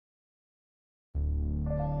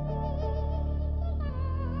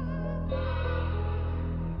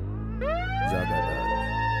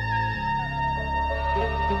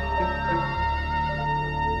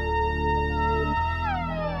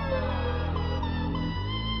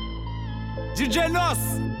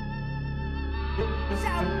DjNos.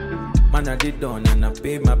 Man, I did done and I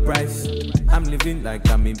pay my price. I'm living like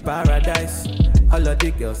I'm in paradise. All of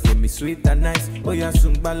the girls say me sweet and nice. Oh yeah,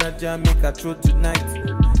 soon balaja make a throw tonight.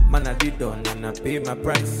 Man, I did done and I pay my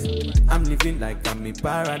price. I'm living like I'm in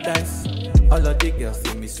paradise. All of the girls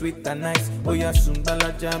say me sweet and nice. Oh yeah, soon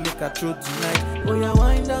balaja make a throw tonight. Oh yeah,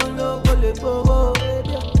 wind down low, go le bobo.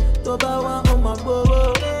 Toba wa on my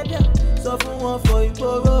bobo. So for one for you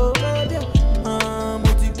bobo.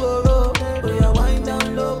 Moti bobo. Oh yeah, wind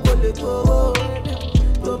down low, go le bobo.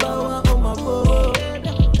 Toba wa on my bobo.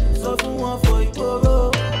 So for one for you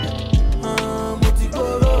bobo. Moti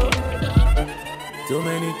bobo. So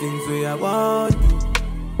many things we I want to,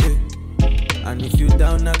 yeah. And if you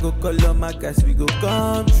down, I go call on my guys, we go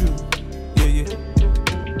come true, yeah, yeah.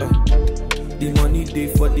 The money day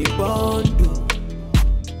for the bundle,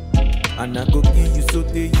 and I go give you so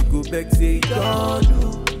day you go back say don't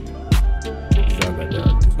do.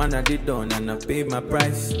 Man, I did done and I pay my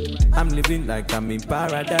price. I'm living like I'm in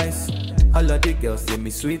paradise. All of the girls say me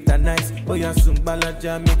sweet and nice. Oh yeah, soon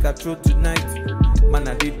balaja make a throw tonight. Man,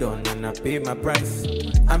 I did done and I pay my price.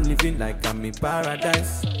 I'm living like I'm in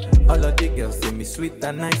paradise. All of the girls say me sweet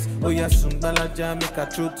and nice. Oh yeah, soon balaja make a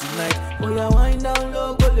throw tonight. Oh yeah, wind down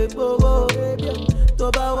low, go le bobo.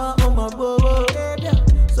 Toba wa on my bobo.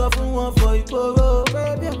 So for one for you bobo.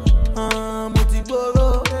 Moti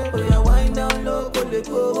bobo. Oh yeah, wind down low, go le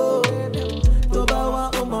bobo. Toba wa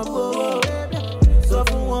on my bobo. So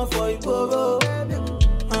for one for you bobo.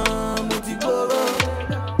 Moti bobo.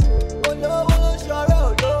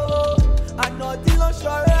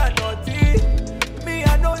 Me,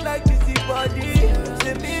 I don't like busy body.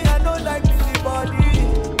 Say me, I don't like busy body.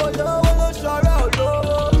 Oh, no, sorry,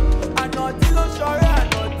 oh, I naughty.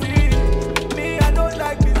 Me, I don't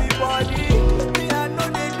like busy body. Me, I know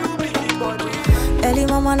they do busy body. Early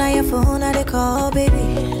mama on your phone, I they call,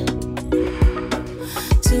 baby.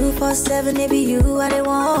 247, it be you, I they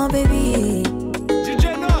want, baby.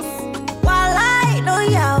 DjNos. While I know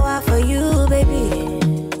yawa for you, baby.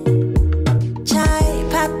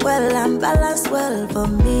 Pack well and balance well for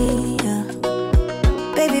me, yeah.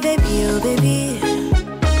 Baby, baby, oh baby.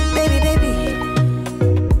 Baby, baby.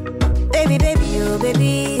 Baby, baby, oh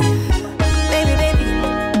baby. Baby, baby.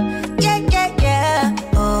 Yeah, yeah, yeah.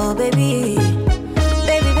 Oh baby.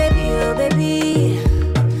 Baby, baby, oh baby.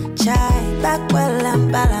 Chai, pack well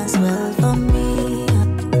and balance well for me.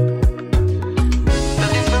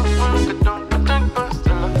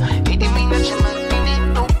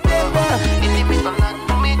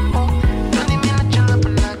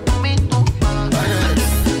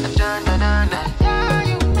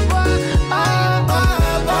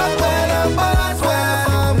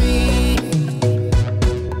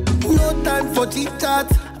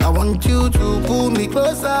 I want you to pull me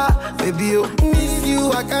closer, baby. Oh, miss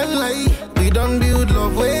you, I can't lie. We don't build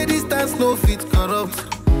love where distance no fit corrupt.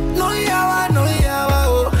 No yawa,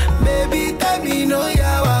 oh, baby, tell me no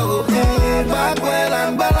yawa, oh. Back well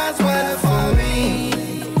and balance well for me.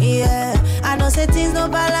 Yeah, I know say things no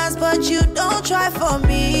balance, but you don't try for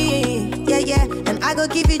me. Yeah, yeah, and I go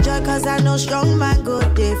give you joy, cause I know strong man go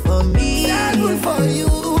there for me. Yeah, good for you,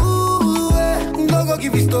 don't go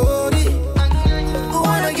give you story.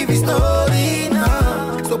 Wanna give you story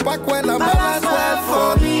now. So back when I'm balance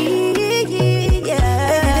well for me.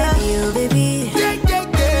 Yeah. Baby, baby, oh baby. Yeah, yeah,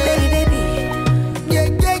 yeah. Baby, baby. Yeah,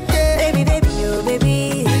 yeah, yeah. Baby, baby, oh baby.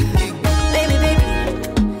 Baby, baby.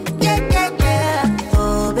 Yeah, yeah, yeah.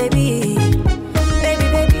 Oh baby. Baby,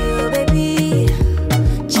 baby, oh baby.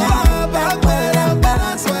 Oh, back when I'm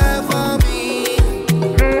balance well for me.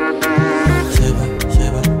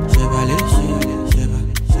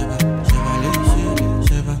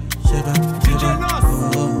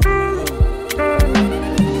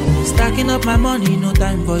 Stacking up my money, no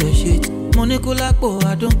time for your shit. Money kulakbo,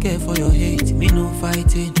 I don't care for your hate. Me no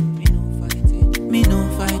fighting.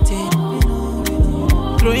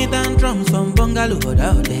 Throwing down drums from bungalow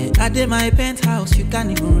out there. I did my penthouse, you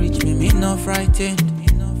can't even reach me. Me no frightened.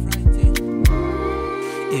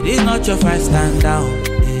 It is not your fight, stand down.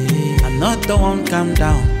 I'm not the one, calm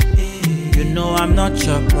down. You know I'm not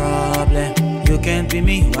your problem. You can't be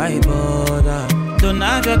me, why bother? Don't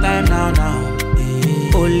have your time now.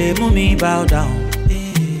 Ole mumi bow down.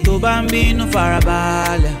 To bambino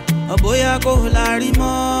farabale. Oboya ko lari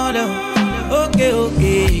mole.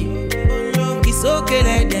 Okay. It's okay,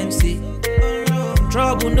 let them see.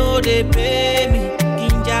 Trouble no they pay me.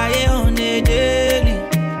 Kinjaye on a daily.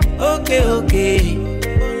 Okay.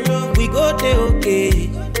 We go there, okay.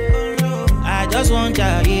 I just want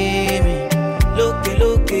ya hear me. Look.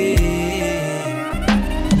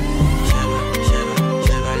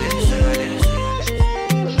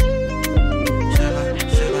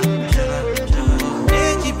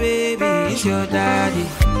 miss your daddy.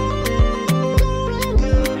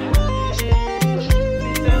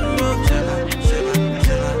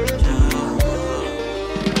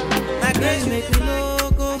 My grace make me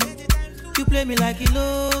loco. You play me like a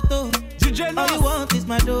lotto. DjNos. All you want is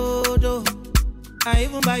my dodo. I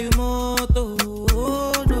even buy you moto.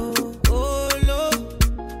 Oh no, oh no.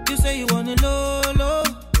 You say you want a lolo,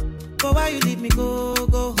 but why you leave me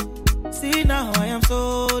go? See now I am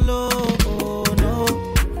solo. Oh no,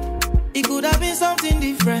 it could have been something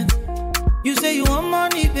different. You say you want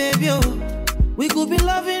money, baby. Oh, we could be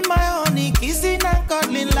loving my honey, kissing and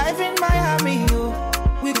cuddling, life in Miami. Oh,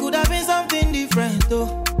 we could have been something different.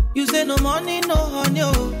 Oh, you say no money, no honey.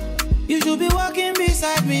 Oh, you should be walking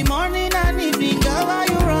beside me morning and evening. Girl, why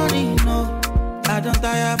you running? No, I don't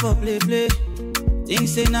tire for play.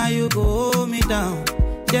 Things say now you go hold me down.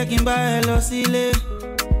 Checking by Elosile.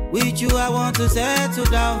 With you I want to settle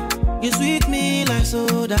down. You sweet me like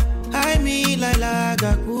soda, high me like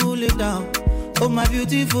lager, cool it down. Oh my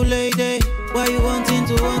beautiful lady, why you wanting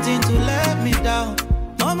to let me down?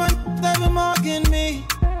 Mama, they be mocking me.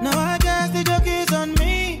 Now I guess the joke is on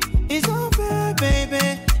me. It's unfair,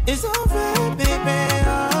 baby. It's unfair, baby.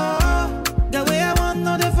 Oh, the way I want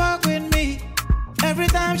no they fuck with me. Every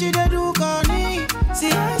time she do call me.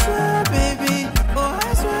 See I swear, baby. Oh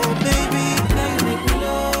I swear, baby. Now you make me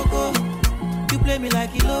loco. You play me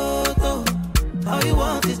like a lotto. All you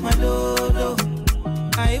want is my dodo.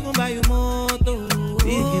 I even buy you moto. If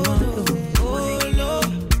you want to, oh low.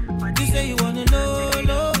 You say you want a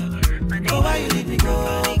low. Oh why you leave me go?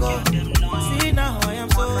 See now I am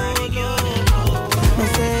so low. I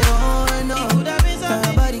say, oh no,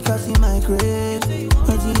 somebody cussing my crib.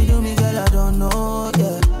 What you do me, girl, I don't know,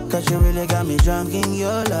 yeah. Cause you really got me drunk in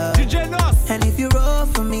your love. DjNos. And if you roll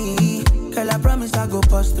for me, girl, I promise I go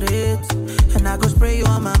prostrate. And I go spray you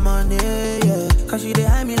on my money, yeah. Cause you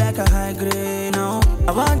behind me like a high grade, no.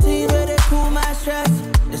 I want things where they cool my stress.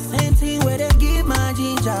 The same thing where they give my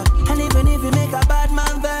ginger. And even if you make a bad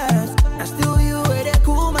man verse, I still you where they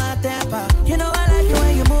cool my temper. You know I like it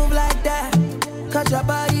when you move like that. Cause your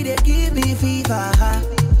body, they give me fever.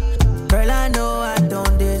 Girl, I know I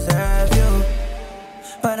don't deserve you,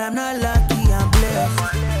 but I'm not lucky, I'm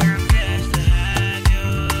blessed.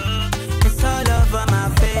 It's all over my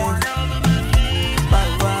face.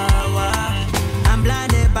 Wah. I'm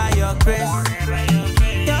blinded by your grace.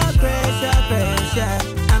 Your grace, yeah.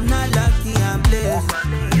 I'm not lucky, I'm blessed.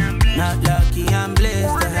 Not lucky, I'm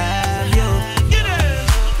blessed to have you.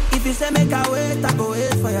 If you say make a wait, I go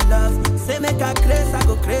wait for your love. Say make a craze, I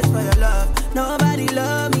go craze for your love. Nobody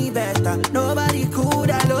love me better. Nobody could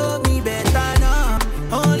have love me better, no.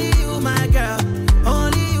 Only you, my girl.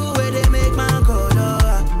 Only you where they make my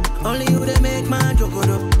color. Only you they make my joke.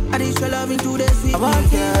 I need your love into the sweet. I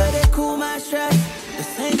want you where they cool my stress. The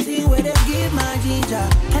same thing where they give my ginger.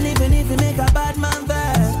 And even if you make a bad man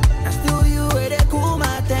verse, I still you where they cool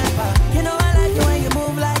my temper. You know I like it when you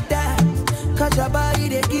move like that. Cause your body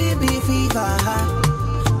they give me fever.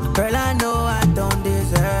 Girl, I know I don't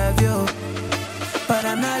deserve you, but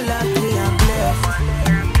I'm not lucky, I'm blessed.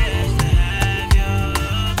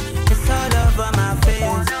 It's all over my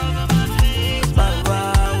face.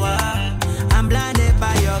 Wah. I'm blinded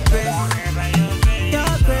by your grace.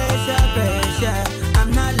 Your grace, yeah.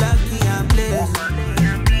 I'm not lucky, I'm blessed.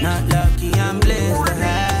 Not lucky, I'm blessed to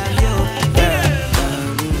have you.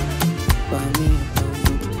 By me.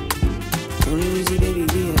 Only reason baby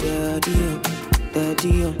be a daddy.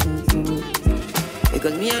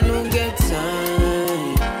 Because me I don't get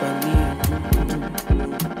time for me.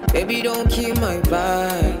 Baby don't keep my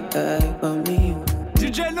vibe for me.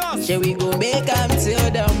 DjNos. Shall we go make up till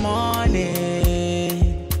the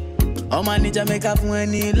morning? Oh man, need to make up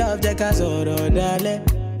when you love the casoro dale.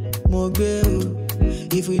 Mogbe.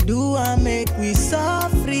 If we do I make we so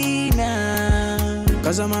free now.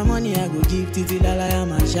 Cause all my money I go give to feel like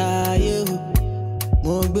I'm a shy.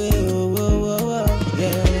 Mogbe, oh,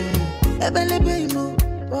 yeah. Ebelebe, mo.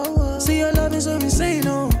 See your love is so insane,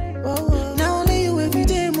 oh. Now only you every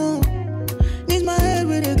day, mo. Need my head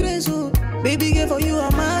with a grace, oh. Baby, girl, for you,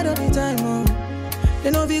 I'm mad all the time, oh. They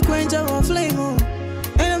know if you quench our flame, oh.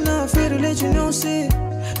 And I'm not afraid to let you know, say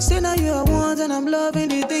now you are one, and I'm loving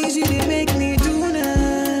the things you did make me do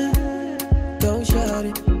now. Don't shout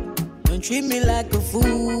it. Don't treat me like a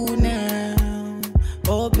fool now.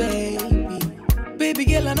 Oh, baby. Baby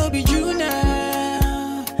girl, I know be you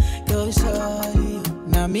now. Go sorry.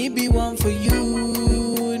 Now me be one for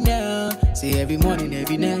you now. Say every morning,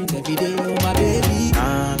 every night, every day, oh my baby.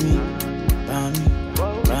 Bami,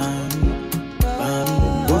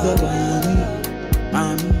 over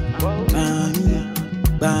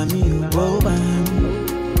Bami, oh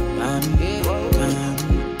Bami.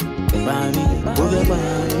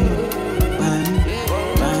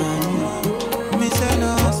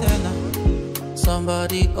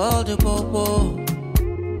 Somebody call the popo.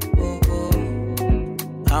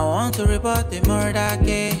 I want to report the murder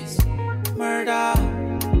case. Murder.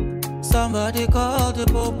 Somebody call the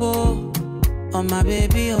popo. On my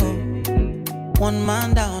baby, oh. One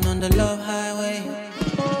man down on the love highway.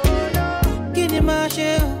 Kini ma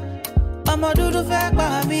she, I'ma do the fact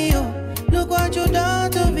by me, oh. Look what you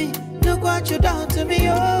done to me. Look what you done to me,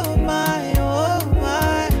 oh my, oh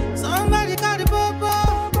my. Somebody call the popo.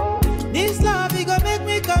 This love, it gon' make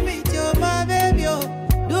me commit, oh my baby, oh.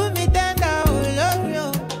 Do me tender, oh love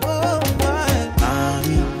you, oh my.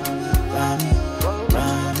 Bami, bami,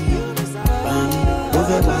 bami, bami,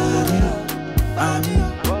 over bami, bami,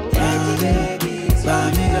 bami,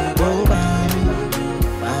 bami, oh bami,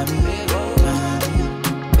 bami, bami,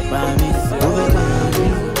 bami, over bami,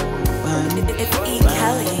 bami. It's E.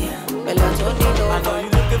 Kelly. I know you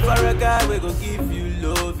looking for a guy we gon' give you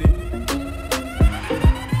loving.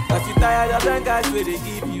 Cause you tired of them guys where they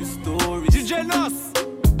give you stories. DjNos.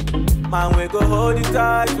 Man, we go hold you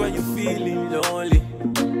tight when you feeling lonely.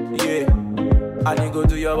 Yeah. And you go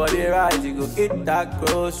do your body right, you go eat that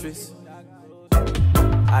groceries.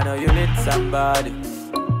 I know you need somebody.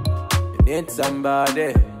 You need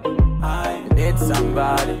somebody. You need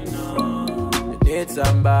somebody. You need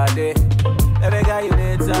somebody. Every guy, you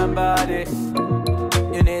need somebody.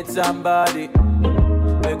 You need somebody.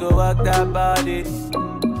 We go work that body.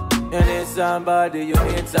 You need somebody. You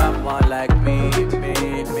need someone like me, me,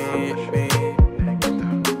 me, me.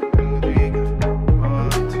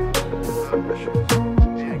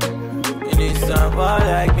 You need someone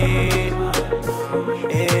like me.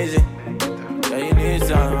 Easy. Yeah, you need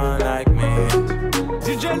someone like me.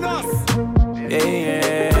 DjNos.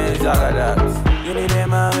 Yeah, Zagadat. You need a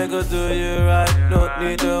man, we go do you right. Don't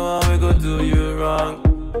need the one, we go do you wrong.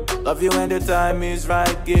 Love you when the time is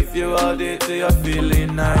right. Give you all day till you're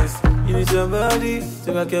feeling nice. You need somebody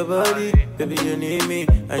to rock your body. Baby, you need me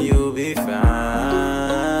and you'll be fine.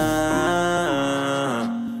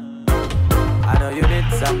 I know you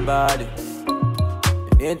need somebody.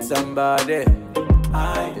 You need somebody.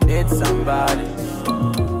 You need somebody.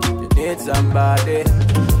 You need somebody.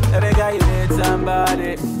 Every guy, you need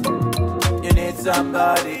somebody. You need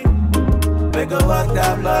somebody. We go walk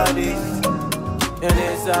that body. You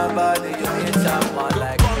need somebody. You need someone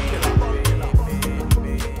like me.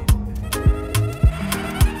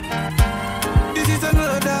 This is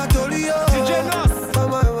another Tolio. DjNos.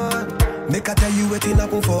 Come on, man. Make I tell you waiting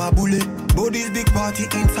happen for a bullet. Body's big party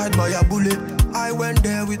inside my bullet. I went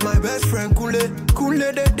there with my best friend Kule.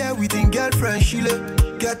 Kule they there with his girlfriend Shile.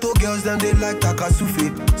 Ghetto girls them they like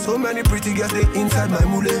Takasufi. So many pretty girls they inside my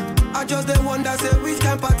mule. I just the one that say which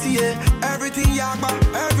can party, yeah. Everything yakba,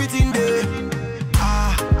 everything there.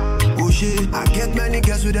 Oh shit, I get many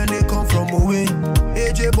girls with them they come from away.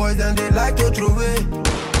 AJ boys and they like to throw away.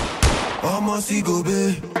 Almost see go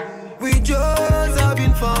be. We just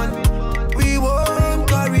having fun. We won't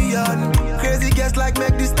carry on. Crazy girls like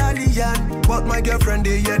make this stallion. But my girlfriend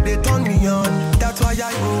they turn me on. That's why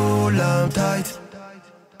I hold on tight.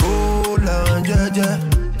 Hold on, Jaja.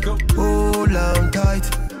 Hold on tight.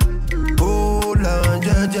 Hold on,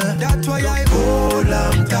 Jaja. That's why I hold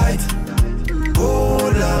on tight.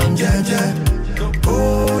 Hold on, Jaja.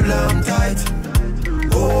 Hold on tight.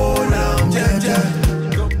 Hold on, Jaja.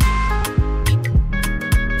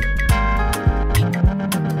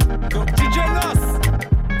 DjNos.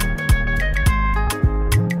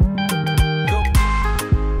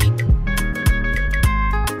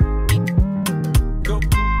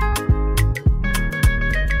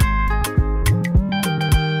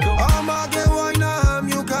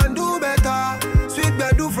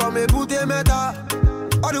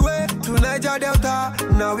 All the way to Niger Delta,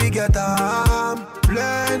 now we get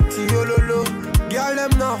plenty ololo. Girl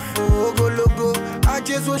them now for go logo. I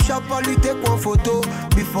just want sharply take one photo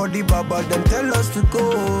before the baba them tell us to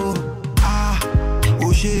go.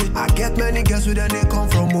 Oh shit, I get many girls with them they come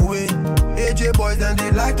from away. AJ boys then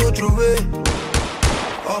they like to throw away.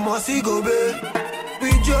 Almost see go be.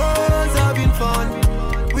 We just having fun.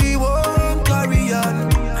 We won't carry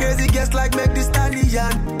on. Crazy guests like make this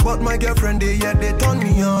stallion. But my girlfriend they turn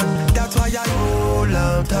me on. That's why I hold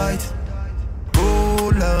on tight.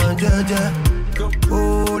 Hold on, Jaja.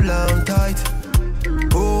 Hold on tight.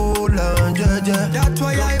 Hold on, Jaja. That's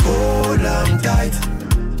why I hold on tight.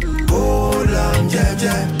 Hold on,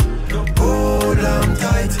 Jaja. Hold on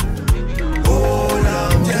tight. Hold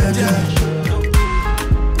on, Jaja.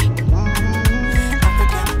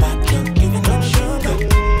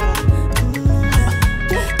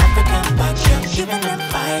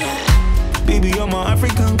 Baby, you're my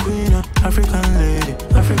African queen, African lady,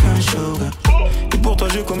 African sugar. Et pour toi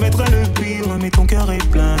je commettrai le pire, mais ton cœur est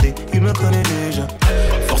blindé, il me connaît déjà.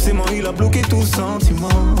 Forcément il a bloqué tout sentiment.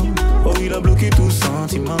 Oh il a bloqué tout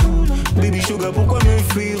sentiment. Baby sugar pourquoi me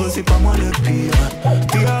fuir, c'est pas moi le pire.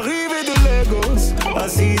 T'es arrivé de Lagos à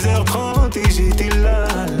 6h30 et j'étais là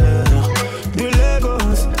à l'heure. De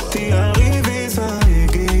Lagos, t'es arrivé sans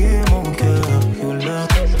égayer mon cœur.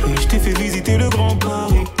 Et je t'ai fait visiter le Grand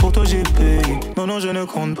Paris, pour toi j'ai payé, non non je ne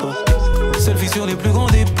compte pas. Selfie sur les plus grands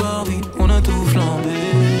départs, oui, on a tout flambé.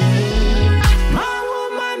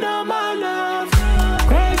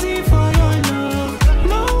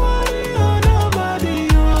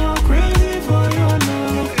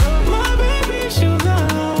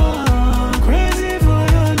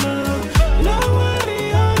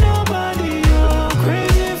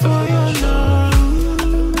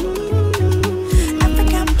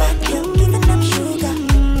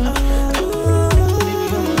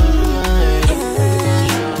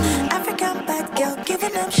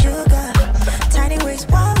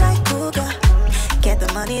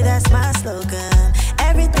 That's my slogan.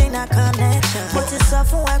 Everything a connection. Put it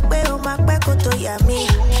off and walk way on my back to yummy.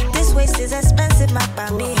 This waste is expensive, my by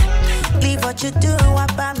me. Leave what you do and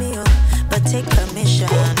walk by me, but take permission.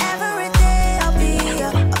 Every day I'll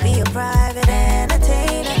be your private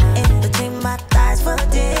entertainer. In between my thighs for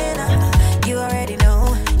dinner. You already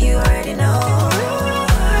know, you already know.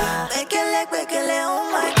 Make it leg, oh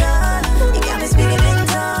my God. You got me speaking in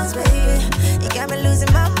tongues, baby. You got me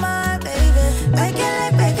losing my mind, baby. Make it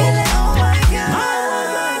leg.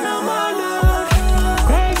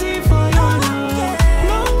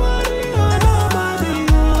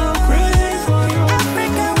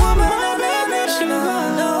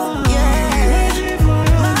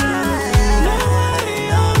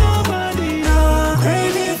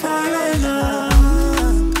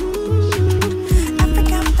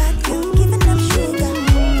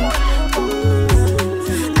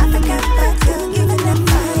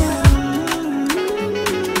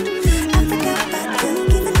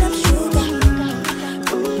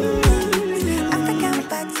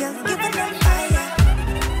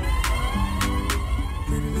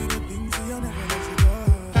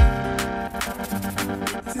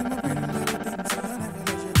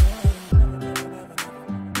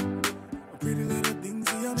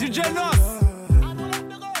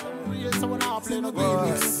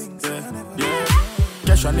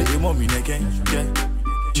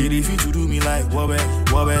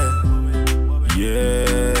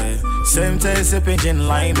 Sipping gin,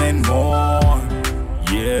 lime and more.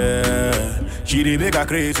 Yeah, she the make a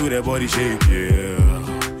craze with her body shape.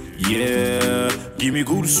 Yeah, yeah. Give me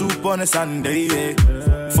good soup on a Sunday.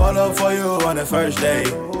 Yeah. Fall up for you on the first day.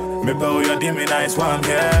 Me pay your dimmy nice one,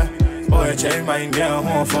 yeah. Oh, you change my down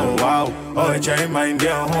home for a while. Oh, you change my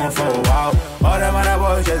down home for a while. All them other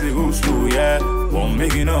boys just be good school, yeah. Won't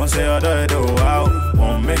make you know, say I do it, wow.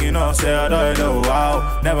 Won't make you know, say I do it,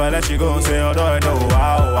 wow. Never let you go, say I do it,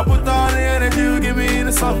 wow. I put all the energy you give me in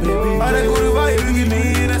the sun. All the good vibe you give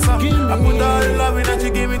me in the sun. I put all the love that you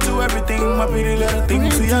give me to everything. My pretty little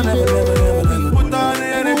thing, see I never. Put all the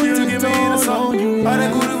energy you give me in the sun. All the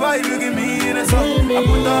good vibe you give me in the sun. I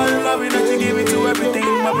put all the love that you give me to everything.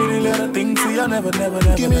 My pretty little thing, see I never.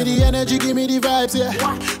 Give me the energy, give me the vibes, yeah.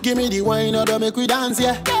 Give me the wine, or make we dance,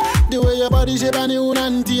 yeah. The way your body shape and you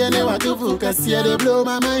nanti and never to focus, yeah, they blow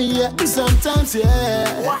my mind, yeah. Sometimes,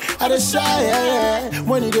 yeah, I just shy, yeah.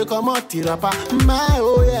 When you come out, the rapper, my,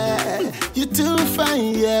 oh, yeah. You too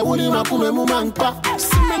fine, yeah. When you put me, man, pa.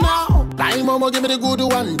 See me now. Like, mama, give me the good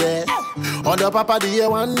one, there. On the papa, the year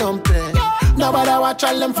one, number. Nobody watch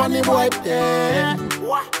all them funny boy, yeah.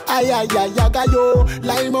 Ay, got yo.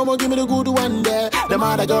 Like, mama, give me the good one, there. The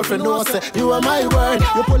mother girlfriend knows, say, you are my word.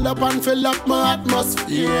 You pull up and fill up my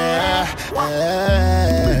atmosphere, yeah.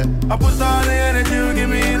 I put all the energy you give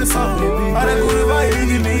me in the song. All the good vibe you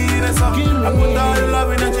give me in the song. I put all the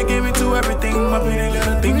love that you give me to everything. My pretty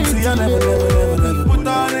little thing, see I never. Put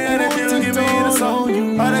all the energy you give me in the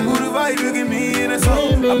song. All the good vibe you give me in the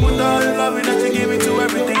song. I put all the love that you give me to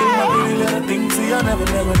everything. My pretty little thing, see I never.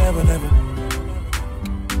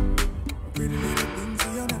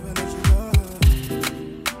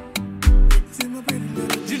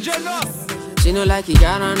 She no like it,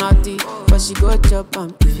 got on naughty, but she go chop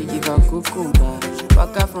and if you give her cucumber.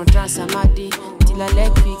 Walk her from Transamadi till her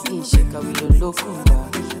leg picking, shake her with the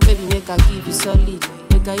locumba. Baby, make her give you solid,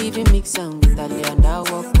 make her even mix am with her lay and I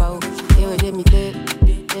walk out. Hey, wait, let me take.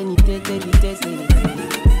 She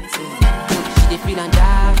dey feel and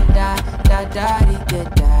da da da da da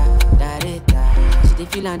da da da. She dey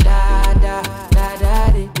feel and da da da da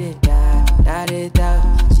da da da da.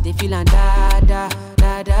 She dey feel and da da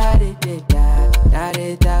da da da da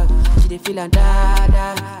da da. She dey feel and da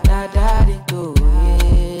da da da da do.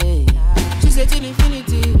 She say till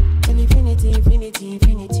infinity, till infinity, infinity,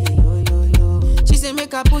 infinity. Yo yo yo. She say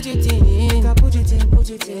make her put it in, put it in, put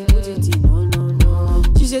it in, put it in. No no no.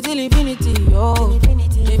 She say till infinity, yo,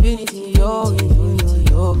 infinity, infinity, yo,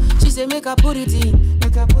 infinity, yo. She say make her put it in,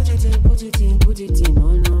 make her put it in, put it in, put it in.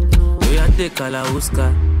 No no no. We are take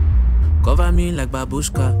Kalauska, cover me like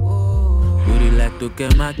babushka. You really like to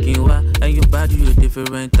get my kinwa, and your body you a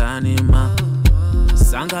different animal.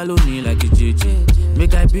 Sangalo me like a JJ,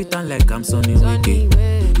 make I beat on like I'm Sonny Wiki.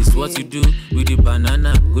 It's what you do with the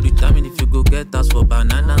banana. Go determine if you go get us for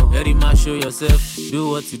banana. Very much show yourself, do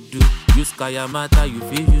what you do. Use Kayamata, you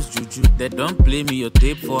feel use Juju. They don't play me your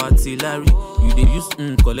tape for artillery. You dey use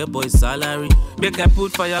collect boy salary. Make I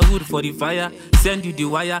put firewood for the fire. Send you the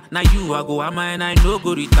wire. Now you I go ama and I no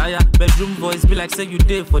go retire. Bedroom voice be like say you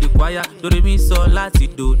dey for the choir. Do re mi so lati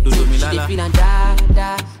do mi lala. She dey feelin' da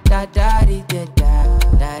da da da da da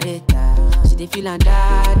da da. She dey feelin'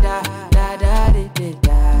 da da da da da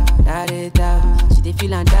da da da. She dey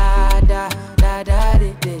feelin' da da da da da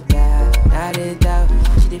da da da.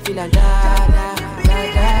 She dey feelin' da da da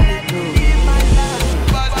da da.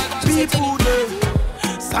 People do.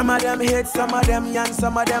 Some of them hate, some of them young,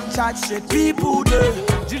 some of them chat shit. People do.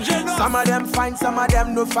 Some of them fine, some of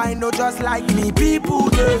them no fine, no just like me. People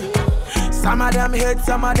do. Some of them hate,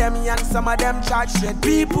 some of them young, some of them chat shit.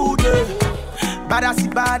 People do. Bad I see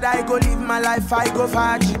bad, I go live my life, I go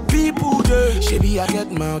fetch it. People do. Shebi I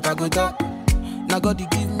get mouth, I go talk. Now God you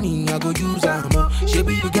give me, I go use ammo.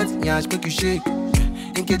 Shebi you get nyash, make you shake.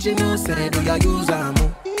 In case you know, say do ya use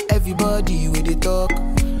ammo. Everybody with the talk.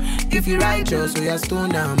 If you righteous, so you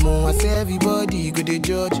stone ammo. I say everybody go to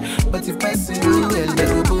judge, but if person do well, they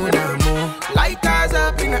go go down more. Lighters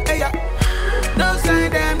up in the air, no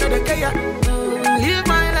sign them to the care. Live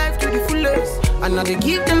my life to the fullest, and now they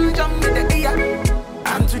give them jump in the air.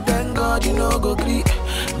 And to thank God you know go creep.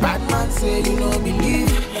 Bad man say you know believe.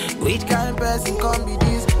 Which kind of person come be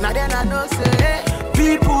this? Now then I know say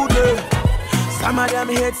people do. Some of them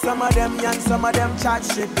hate, some of them young, some of them chat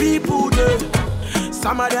shit. People do.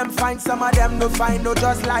 Some of them fine, some of them no fine, no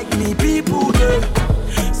just like me. People do.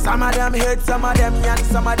 Some of them hate, some of them young,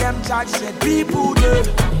 some of them chat shit. People do.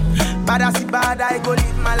 Bad I see bad, I go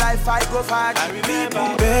live my life, I go far. I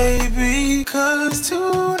remember, baby, cause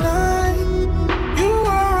tonight you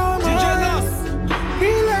are all mine.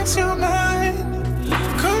 Relax your mind.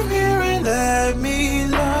 Come here and let me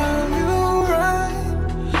love you right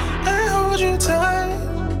and hold you tight.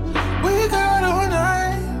 We got all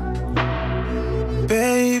night.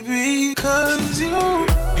 Baby, cause you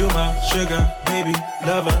my sugar, baby,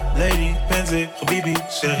 lover, lady, penzi, baby,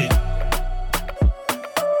 chérie.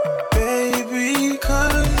 Baby,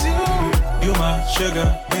 cause you my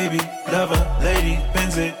sugar, baby, lover, lady,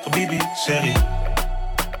 penzi, baby, chérie.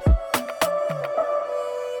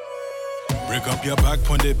 Break up your back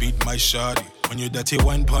pon the beat, my shawty. When you dirty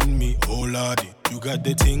wine pon me, oh lordy. You got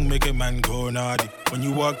the thing, make a man go naughty. When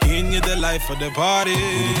you walk in, you're the life of the party.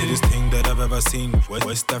 You did this thing that I've ever seen.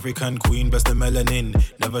 West African queen, best of melanin.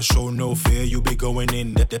 Never show no fear, you be going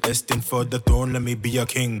in. The destined for the throne, let me be your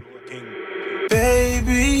king.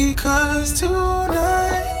 Baby, cause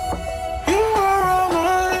tonight you are all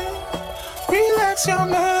mine. Relax your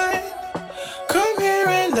mind. Come here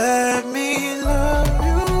and let me love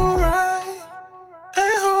you right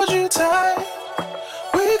and hold you tight.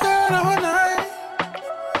 We got all night.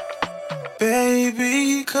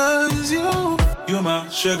 Baby, cause you my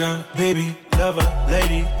sugar, baby, lover,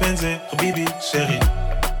 lady, penzi, baby, chérie.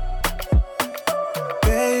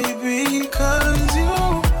 Baby, cause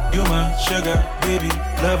you my sugar, baby,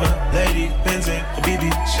 lover, lady, penzi, baby,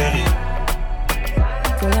 chérie.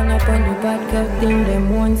 Pulling up on the bad girl thing,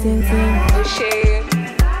 them one thing. Shit.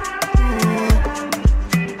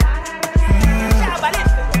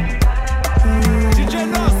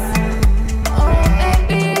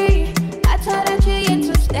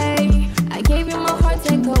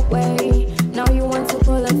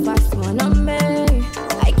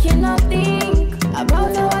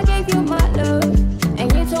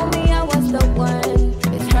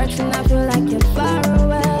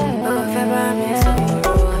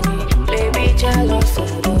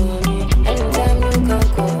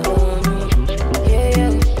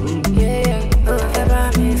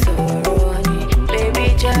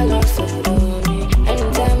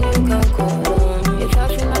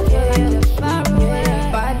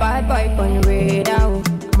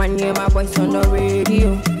 On the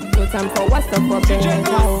radio, no time for what's up for bed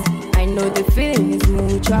now. I know the feeling is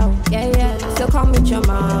mutual, yeah. So come with your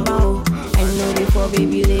mama, I know before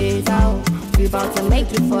baby later. we bout to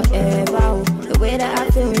make it forever. Oh. The way that I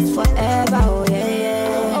feel is forever. Oh yeah,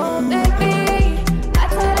 yeah. Oh baby, I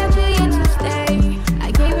thought I'd be here to stay.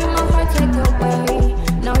 I gave you my heart, take away.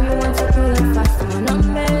 Now you want to pull it fast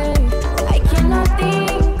on me. I cannot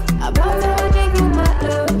think about how I gave you my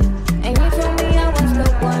love, and you told me I was the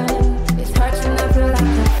one. It's hard to not feel like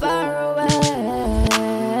I'm far away.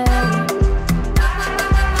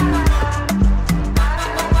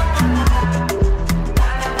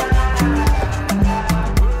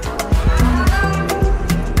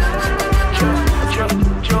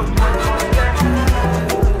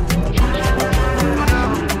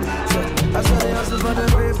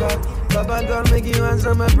 Baba God make you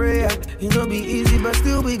answer my prayer. It no be easy, but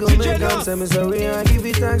still we gon' make them. Say me sorry, I give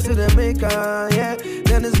it thanks to the maker. Yeah,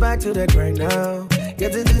 then it's back to the grind now.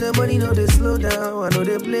 Getting to the money, no they slow down. I know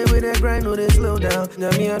they play with that grind, no they slow down.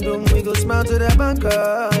 Now me and them, we go smile to the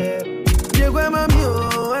banker. Yeah, yeah, where my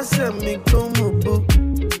mule? I said me come boo.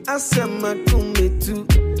 I said my come too.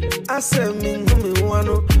 I said me come one.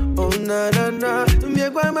 Oh na na na. Yeah,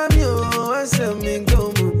 where my mule? I said me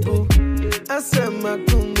come boo. I said my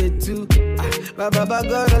kumbe too. Baba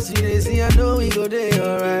God, I see this, I know we go there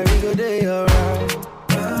alright, we go there alright.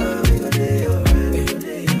 We go there alright, we go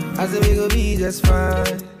there alright. I said we go be just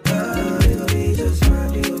fine. We go be just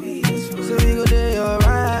fine, we go be just fine. So we go there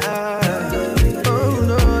alright. Oh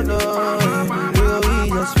no, no, we go be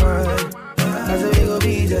just fine. I said we go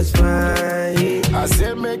be just fine. I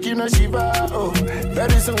said make you no shiva, oh.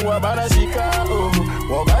 Very soon wabana shika, oh.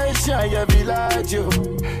 Wabaisha ya village, oh.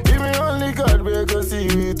 Only God will go see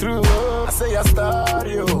you through. Oh. I say I start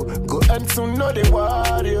you. Go and soon know they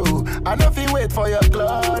want you. I know if you wait for your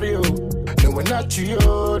glory. No, we're not you,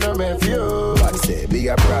 no me few. Man say be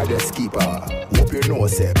a brother's keeper. Hope you know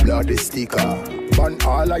say blood is sticker. Burn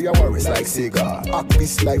all of your worries like cigar. Act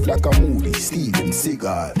this life like a movie, Steven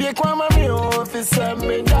Seagal. Be kwa mami officer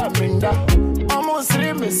me da minda. Almost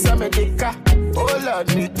miss a medica. Oh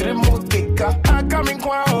Lord, me trimutica. I come in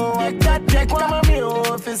kwa oh, I got the kwa mami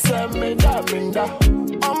officer me da minda.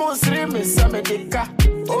 Almost miss a medica.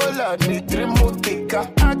 Oh Lord, me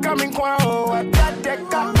trimutica. I come in kwa oh, I got the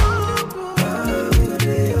ka.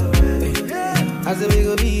 I said we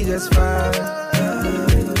go be just fine. We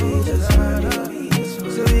go be just fine.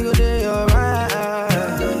 So we go there alright.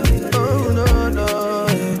 Oh no no,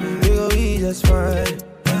 we go be just fine.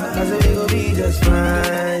 I said we go be just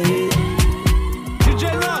fine.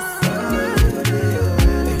 DjNos.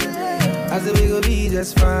 I said we go be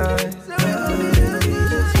just fine.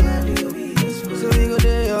 So we go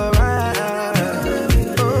there alright.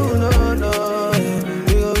 Oh no no,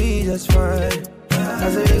 we go be just fine. I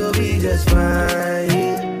said we go be just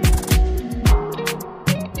fine.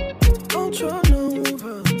 Don't try no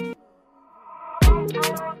over.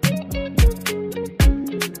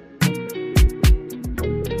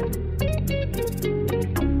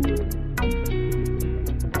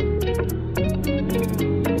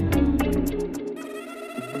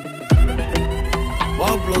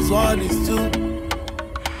 One plus one is two.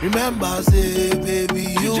 Remember, say, baby,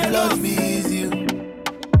 you plus me is you.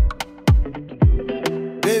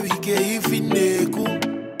 Baby, if in the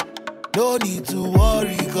no need to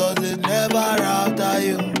worry, cause they never after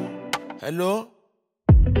you. Hello?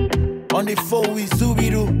 On the phone with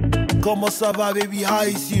Zubiru. Come on, Saba, baby, how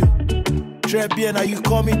is you? Très bien, are you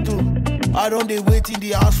coming through? I don't they wait in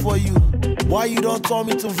the house for you. Why you don't tell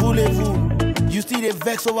me to voulez-vous? You still they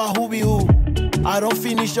vex over who be who. I don't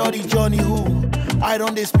finish all the journey who. I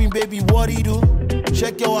don't they spin, baby, what do you do?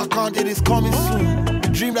 Check your account, it is coming soon. The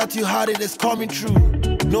dream that you had, it is coming true.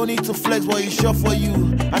 No need to flex, but it's sure for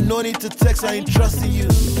you. And no need to text, I ain't trusting you.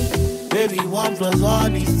 Baby, 1 plus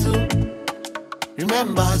 1 is 2.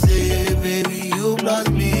 Remember, say, baby, you plus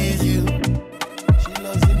me is you. She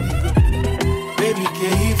loves indigo. Baby,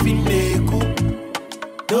 if in the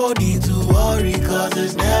no need to worry, cause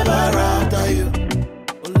it's never after you.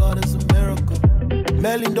 Oh Lord, it's a miracle.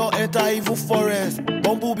 Merlin don't enter evil forest.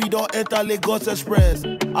 Bumblebee don't enter Lagos Express.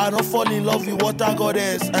 I don't fall in love with water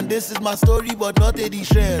goddess. And this is my story, but not a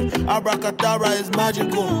distress. Abracadabra is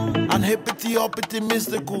magical. And hippity uppity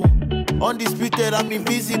mystical. Undisputed, I'm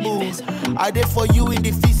invisible. I did for you in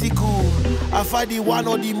the physical. I fight the one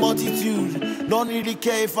or the multitude. Don't really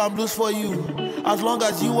care if I'm loose for you. As long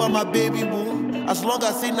as you are my baby boo. As long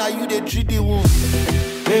as say now you they treat the womb.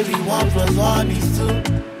 Baby, 1 plus 1 is 2.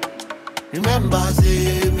 Remember,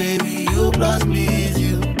 say, baby, you plus me is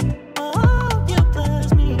you. Oh, you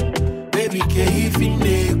plus me. Baby, if in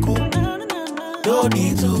the cool. No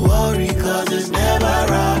need to worry, cause it's never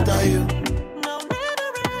after you.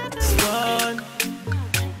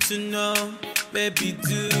 To know, baby,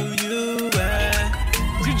 do you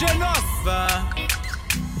DjNos.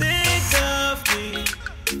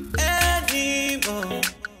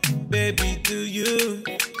 baby, do you?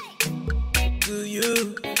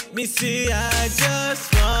 Me see, I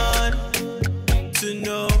just want to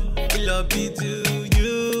know, love me, do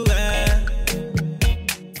you ever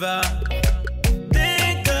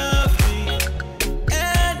think of me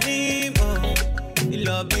anymore?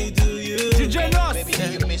 Love me, do you? DjNos. Baby,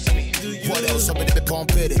 do you miss me? Do you? What else? Somebody be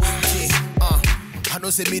pumping it. I know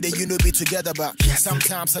say me that you know be together, but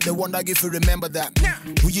sometimes I the wonder if you remember that.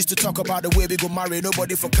 We used to talk about the way we go marry,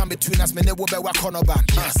 nobody for come between us, me never be walk on about.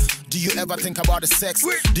 Do you ever think about the sex?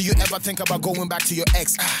 Do you ever think about going back to your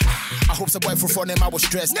ex? I hope the boy for fun him I was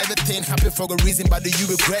stressed. Everything happened for a reason, but do you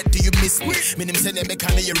regret? Do you miss me? Meaning say they make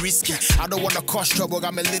kind of risky. I don't wanna cause trouble,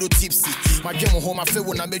 I'm a little tipsy. My game home I feel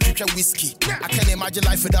when I make you drink whiskey. I can't imagine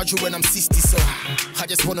life without you when I'm 60, so I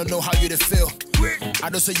just wanna know how you feel. I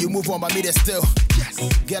don't say you move on, but me there still.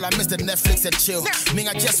 Girl, I miss the Netflix and chill. Me,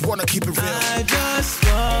 I just wanna keep it real. I just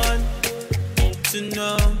want to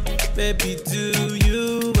know, baby, do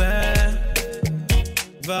you ever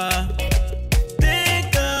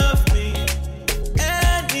think of me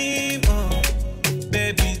anymore?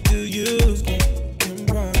 Baby, do you?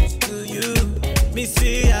 Do you? Me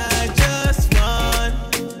see, I just want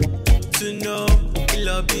to know,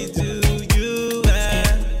 love me, do you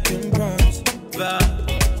ever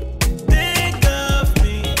think of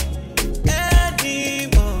me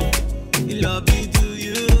anymore? Love me, do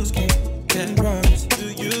you? Do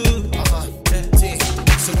you?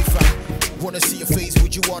 So if I wanna see your face,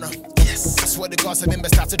 would you wanna? Yes. I swear to God, some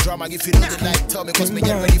members start to drama. If you know the like, tell me, cause me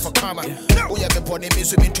get ready for karma. Oh yeah, me born in me,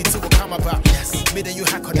 so me treat will come about. Yes. Me then you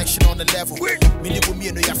had connection on the level. Me never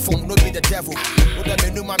me know your phone, no be the devil. Oh that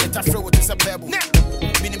me know my meta throw it is a pebble.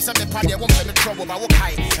 Me name some party, I won't get me trouble, but I walk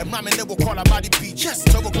high. And my man never call about the beach. Yes.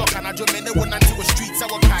 12 o'clock and I do me never not to the streets, I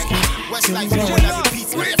walk high. West life, you when I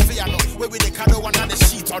repeat, where you feel no. Where we the canoe one on the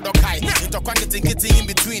sheet or the high. Into quantity getting in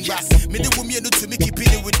between, but me the woman to me keep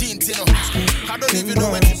it within, you know. I don't even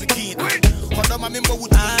know when to begin. Hold on, my member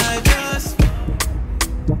would I just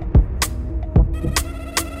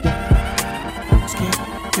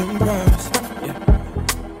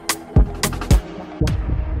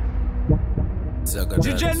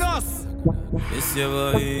DjNos. it's your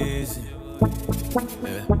voice.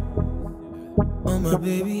 Oh my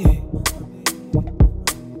baby,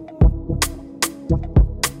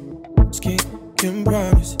 can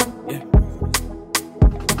promise.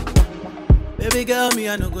 Baby girl, me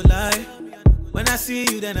I no go lie. When I see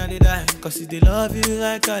you, then I dey die. Cause if they love you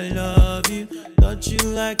like I love you, touch you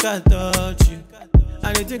like I touch you,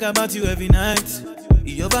 I dey think about you every night.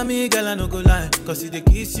 You over me, girl, I no go lie. Cause if they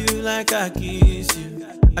kiss you like I kiss you,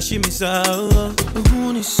 I she miss out.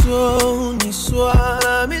 Ni so,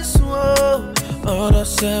 ala mi so. Ora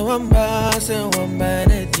se wamba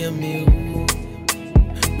ne tiami.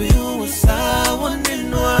 Me usa wani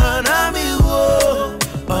nwana mi wo.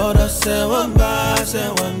 Ora se wamba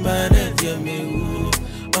ne tiami.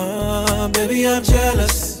 Baby I'm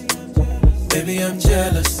jealous. Baby I'm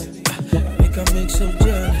jealous. Make I make so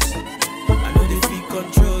jealous. I know they feel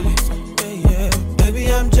control it. Yeah. Baby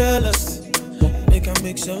I'm jealous. Make I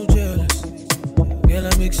make so jealous. Girl, I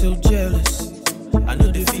make so jealous. I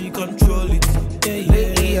know they feel control it. Yeah.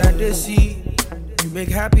 Lately I did see you make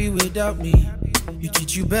happy without me. You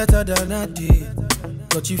treat you better than I did.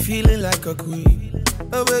 Got you feeling like a queen.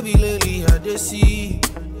 Oh baby, lately I did see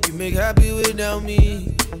you make happy without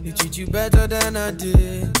me. You treat you better than I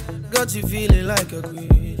did. Got you feeling like a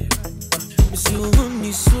queen. Miss you, na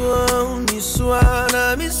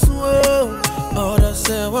miss you. Ora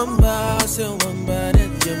se wamba ne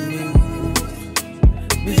tiami.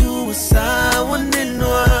 Me who was I one in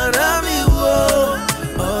one of me wo.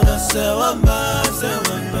 Ora se wamba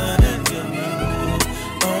ne tiami.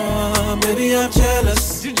 Oh baby I'm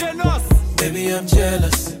jealous. DjNos. Baby I'm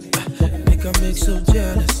jealous. Make I make so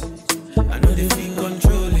jealous. I know they feel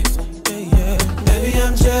control it. Yeah. Baby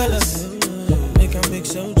I'm jealous. Make I make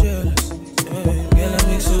so jealous. Girl, I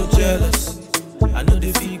make so jealous. I know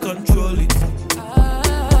they feel control it.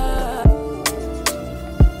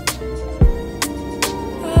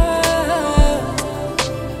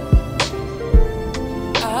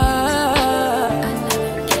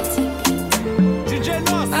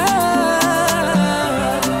 DjNos.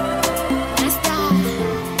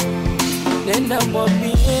 Nenda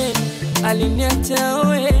mwambie aliniacha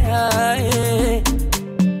wewe,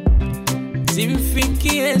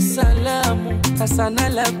 simfikie salamu kasana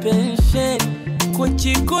la pensheni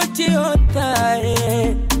kuchikuchi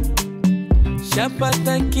otae,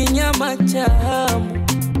 shapata kinyama chamu,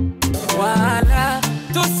 wala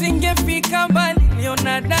tusingefika mbali,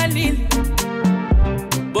 niona dalili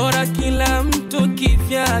bora kila mtu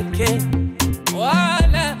kivyake,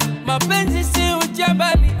 wala mapenzi si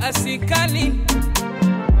ujabali asikali,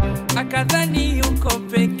 akadhani yuko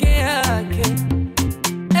peke yake.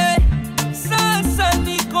 Sasa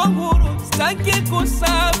niko huru, sitaki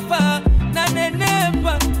kusafa, na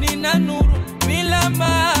nenepa nina nuru bila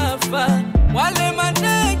maafa. Wale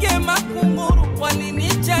manege makunguru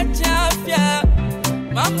walinichachafya,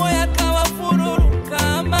 mambo yakawa fururu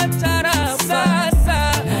kama tarafa.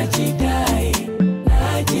 Sasa najidai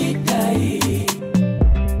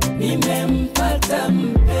nimempata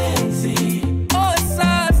mpenzi. Oh,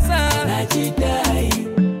 sasa najidai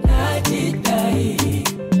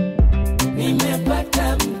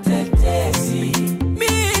nimepata mtetezi. Mi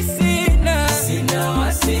sina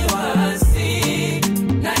wasiwasi,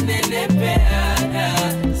 na nenepeana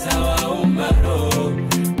sawa umaro.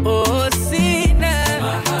 Oh, sina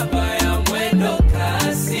mahaba ya mwendo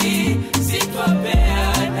kasi,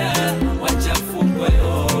 sitwapeana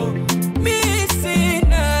wachafungweo. Mi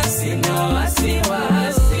sina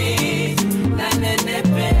wasiwasi, na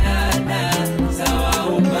nenepeana sawa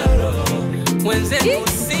umaro. Mwenzetu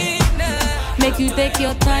make you take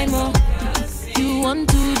your time, oh. You want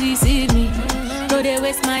to deceive me, no they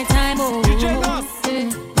waste my time, oh.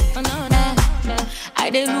 Oh no, no. I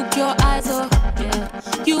they look your eyes, oh. Yeah.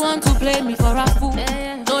 You want to play me for a fool,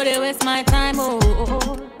 no they waste my time, oh.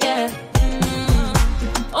 Yeah.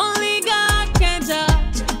 Only God can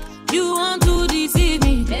judge. You want to deceive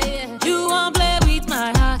me, you want play with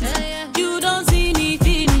my heart. You don't see me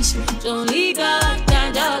finish, only God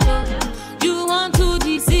can judge, oh. You want to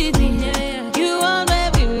deceive me, you want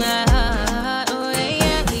baby my heart. Oh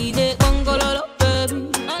yeah, we dey gongololo, baby.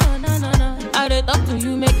 No. I dey talk to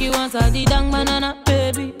you, make you answer the dang banana,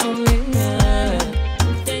 baby. Oh yeah.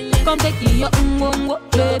 Come take your ungongo,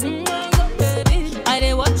 baby. I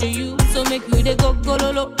dey watch you, so make you dey go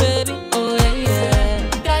gololo, baby. Oh yeah.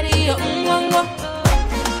 Carry your ungongo,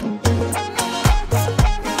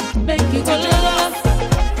 make you go lolo.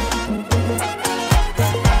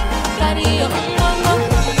 Carry your ungongo.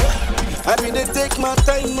 I mean they take my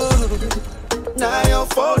time, oh. Now your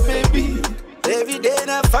fault, baby. Every day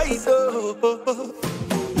I fight, oh.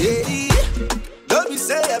 Yeah, don't be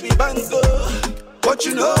say I be bango, but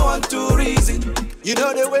you know I'm too reason. You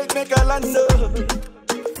know the way make a land,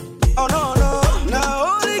 oh no.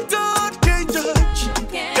 Now only God can judge,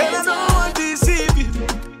 and I don't want to deceive you.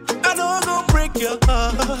 I don't go break your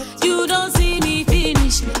heart. You don't see me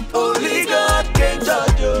finish, only God can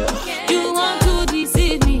judge you. You want to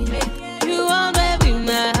deceive me, you want baby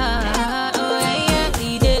my heart. Oh yeah,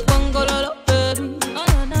 we dey gongololo, baby. Oh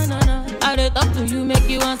no. I dey talk to you, make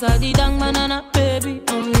you answer the dang banana, baby.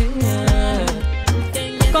 Oh yeah.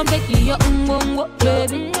 Come take your ungongo,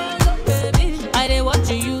 baby. I dey watch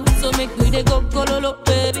you, so make you dey go gololo,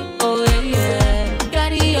 baby. Oh yeah.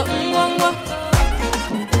 Carry your ungongo,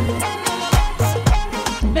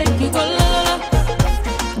 make you go lolo.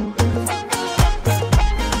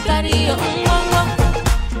 Carry your ungongo.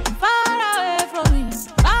 Far away from me.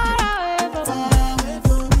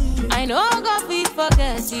 I know God will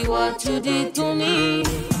forget you what you did to me.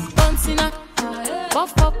 John Cena,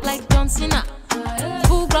 buff up like John Cena,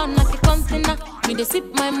 full ground like a container. Me they sip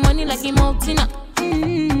my money like a mountain.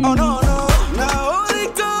 Oh no. Now only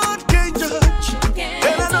God can judge,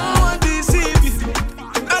 and I don't want to deceive you.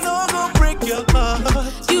 I don't go break your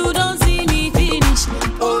heart. You don't see me finish,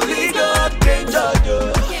 only God can judge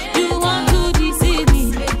you. You want to deceive me,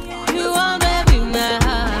 you want baby my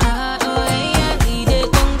heart. Oh yeah, we dey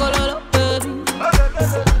gongololo, baby.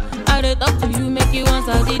 I dey talk to you, make you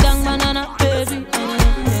answer the dang banana, baby.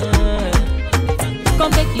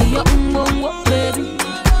 Come take your ungongo, baby.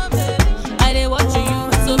 I dey watch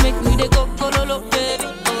you, so make we dey go gololo, baby.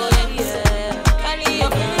 Oh yeah. Carry your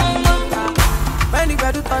ungongo. When you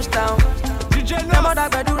get to touchdown, DjNos. mother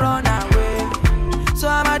got to run away. So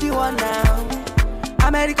I'm at the one now.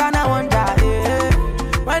 American I wonder, yeah.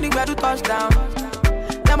 When you get to touchdown,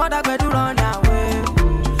 the mother got to run away.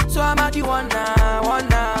 So I'm at the one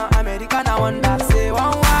now. American I wonder, say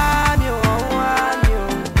one one you.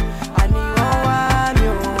 I need one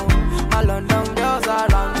you. My London girls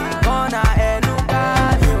around the corner, and no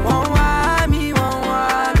got you. One you.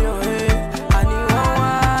 I need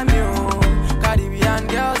one you. Caribbean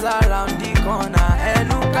girls around the corner, and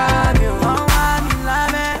no got you.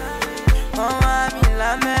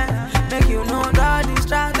 Make you know that the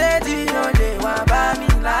strategy, no they want by me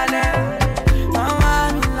lane.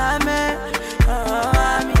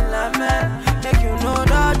 Make you know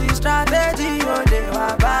that the strategy, no they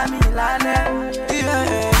want by me lane.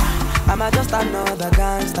 Yeah, I'm just another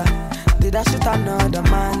gangster. Did I shoot another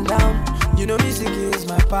man down? You know music is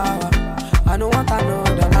my power. I don't want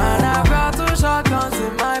another man. I got two shotguns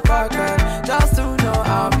in my pocket.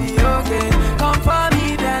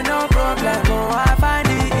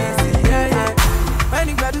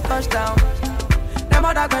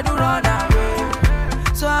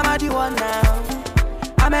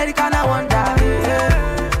 wonder,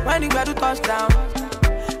 yeah. When the bed to touch down,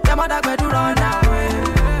 them other bed to run away.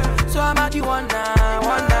 So I'm at the wonder,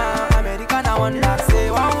 American I wonder,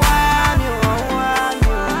 say one one you,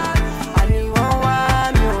 I need one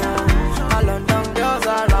one you. My London girls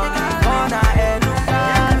around the corner, and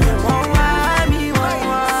you one one me, I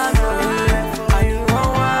need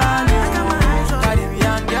one one you.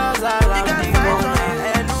 Caribbean girls around the corner,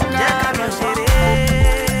 and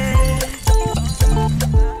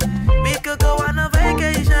we could go on a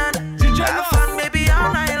vacation, have fun maybe all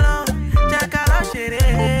night long. Check out our shit.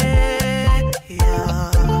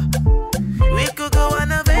 We could go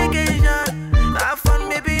on a vacation, have fun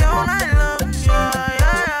maybe all night long.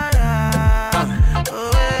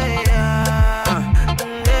 Oh yeah.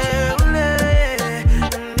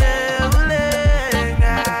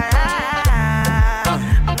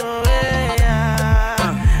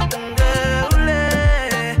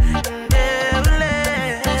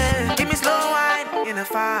 Give me slow wine in a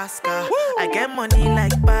fast car. I get money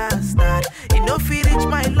like bastard. It no fit reach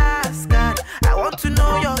my last card. I want to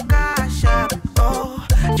know your cash app. Oh,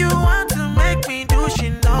 you want to make me do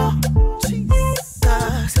shit, no?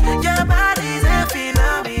 Cause your body's a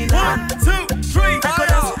phenomenon. 1, 2, 3, I go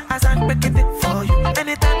down as I'm making it for you.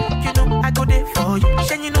 Anytime you know I go there for you.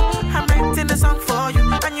 Then you know I'm writing the song for you.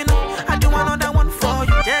 And you know I do another one for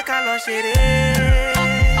you. Check out our shit.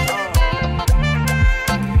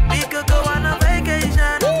 We could go on a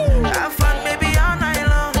vacation, have fun maybe all night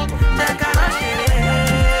long. Check out our shit.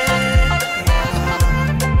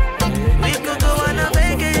 We could go on a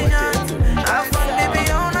vacation, have fun maybe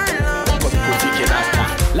all night long.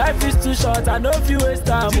 Life is too short, I know if you waste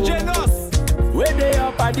time. DjNos. Where they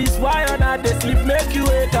up at this why or not they sleep make you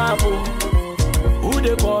wake up. Oh. Who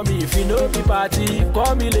they call me if you know the party,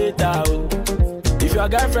 call me later. Oh. If your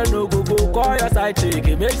girlfriend no go, call your side chick,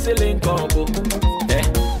 it makes a link up. Oh.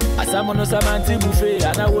 Asamono no samanti buffet,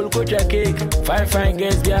 and I will go check cake. Fine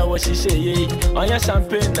girls, girl, what she say, yeah. On your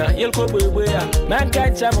champagne, you'll go boy, man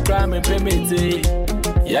can't jam crime and payment,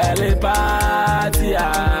 yeah, le party,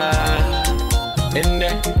 in the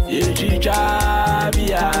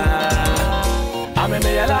Yijabia. I'm a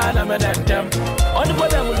Mayala, I'm a Dentam. On the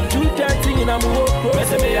bottom of 2:30 in a move,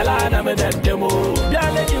 Mr. Mayala, I'm a Dentamo.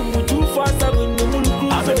 Yale, you 247 in the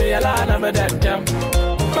Mulu. I'm a Mayala, I'm a Dentam.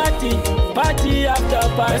 Party after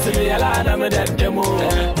party, I'm a Dentamo.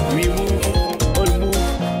 We move, all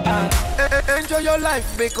move. Enjoy your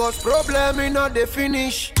life because problem is not the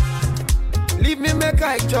finish. Leave me make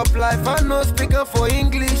I chop life, I no speaking for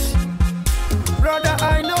English. Brother,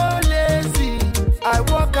 I know lazy. I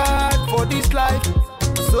work hard for this life.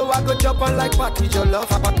 So I go chop on like party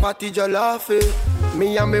jollof, eh.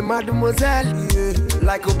 Me and me mademoiselle, yeah.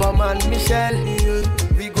 Like Obama and Michelle, yeah.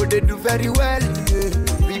 We go they do very well, yeah.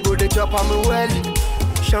 We go they chop on me well.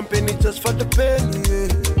 Champagne is just for the pain,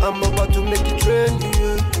 yeah. I'm about to make it rain,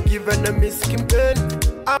 yeah. Give enemies skin pain.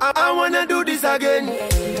 I wanna do this again.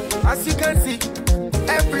 As you can see,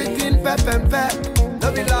 everything pep and pep.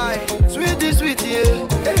 No be lie, sweet, yeah.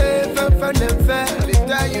 Hey, pep and fair. I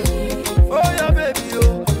tell you, oh yeah, baby,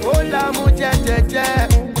 oh la mujer.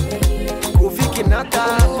 Kofi Kinata,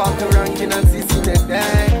 Park ranking and sissy neck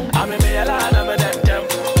day. I'm a Mayala, I'm a Dentam.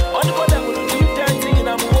 On the bottom of 2:30 in a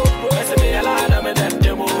move, Mr. Mayala, I'm a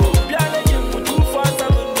Dentamo. Piano, you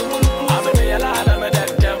 247 in the Mulu. I'm a Mayala, I'm a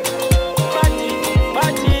Dentam.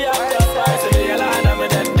 Party after party, Mayala, I'm a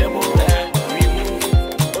Dentamo. We move,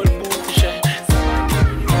 all move, share.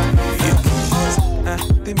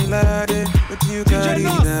 What you got in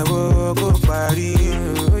a walk of party?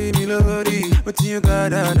 What you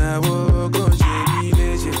got on a walk of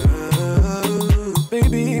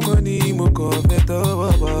baby, money, moko, beto,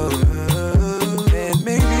 and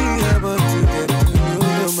maybe about to get to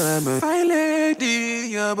know mama. My lady,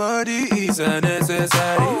 your body is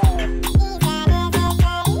unnecessary.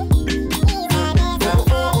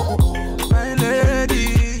 My lady,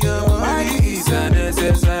 your body is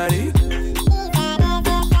unnecessary.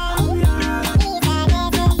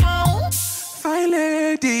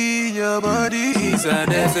 Your body is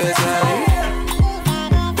unnecessary.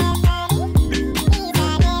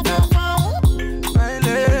 My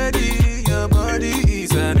lady, your body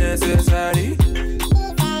is unnecessary.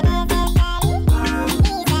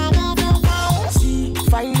 See,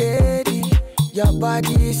 fine lady, your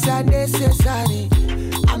body is unnecessary.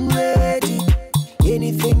 I'm ready.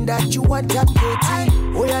 Anything that you want, I'm ready.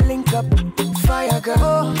 Oh, yeah, link up. Fire girl,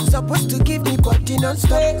 oh, supposed to give me body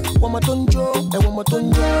non-stop. One more tonjo, and one more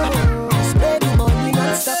tonjo. Spend money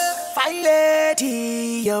non-stop. Fine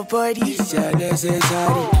lady, your body is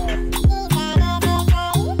unnecessary.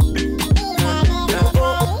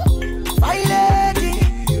 Fine lady,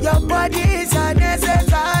 your body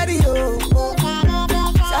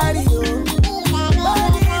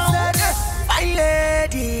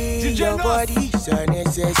so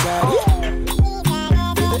necessary.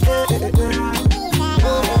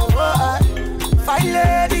 Fine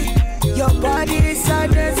lady, your body is so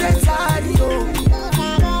necessary.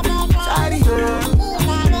 Sorry,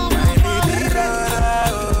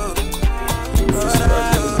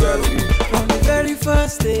 from the very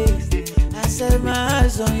first day I set my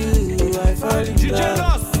eyes on you, I fall in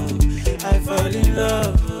love. I fall in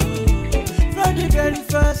love. From the very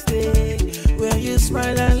first day when you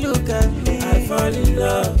smile and look at me, I fall in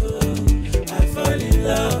love. I fall in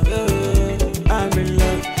love. I'm in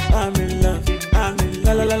love. I'm in love. I'm in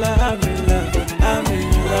la la la la. I'm in love. I'm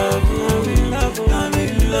in love. I'm in love. I'm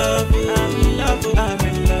in love. I'm in love. I'm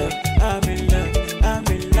in love. I'm in love. I'm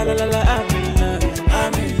in la la la la. I'm in love.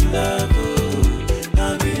 I'm in love.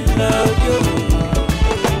 I'm in love.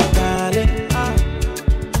 Darling,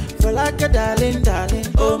 feel like a darling, darling.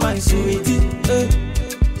 Oh my sweetie,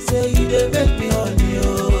 say you dey make me honey,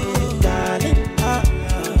 oh darling.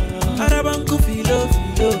 Arabanku filo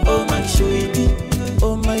filo, oh my sweetie,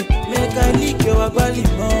 oh my make I lick your agbali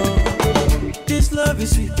more. This love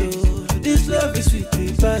is sweet, oh, this love is sweet.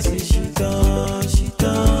 Pass it, she done, she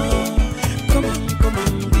done. Come on,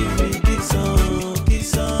 give me kiss on,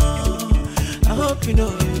 kiss on. I hope you know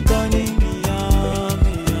you're turning me on,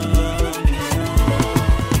 me on, me on.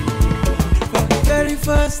 From the very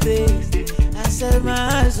first day I set my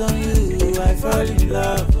eyes on you, I fall in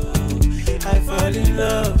love. I fall in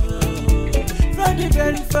love. From the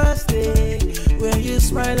very first day when you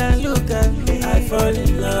smile and look at me, I fall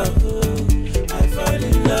in love. I fall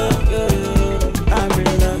in love. I'm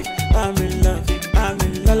in love. I'm in love. I'm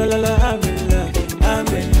in la la la la. I'm in love. I'm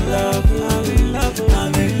in love. I'm in love.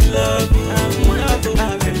 I'm in love. I'm in love.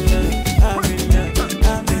 I'm in love. I'm in love.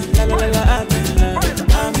 I'm in la la la la. I'm in love.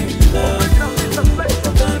 I'm in love.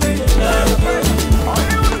 I'm in love.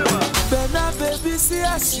 Bena baby, see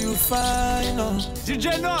as you fine, oh.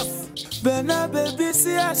 DjNos. Bena baby,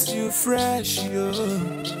 see as you fresh, yo.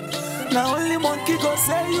 Now only monkey go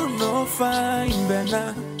say you no fine,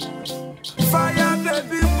 Bena. Fire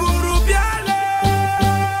baby, buru biale.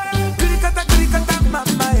 Krikata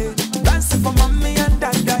mama, eh. Dance for mommy and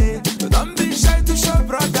dada, eh. Don't be shy to show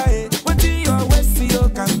brother, eh. What in your waist you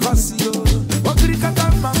can cross you. Oh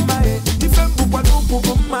krikata mama, eh. Ifembu kwa lumbu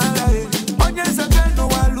mala, eh. Onyeza beno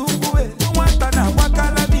walumbu, eh. Nwata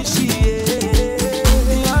wakala bishi, eh.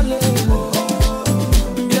 Biale,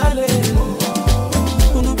 biale,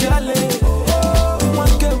 unu biale,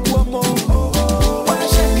 wanke buomo. Oya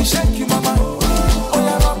shake mama,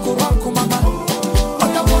 oya rock mama,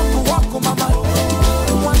 oya walk mama,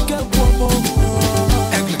 wanke buomo.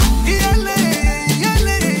 Yale,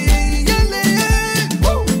 yale, yale,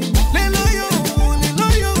 woo. Lelo yo,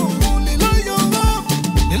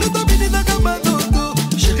 lelo to bini na kabado,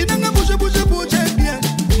 chérie nanga bouge bien,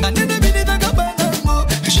 nane na bini na kabado,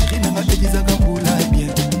 chérie nanga tegiza kabula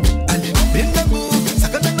bien. Allez, bendango,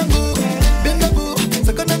 sakana nango, rends-moi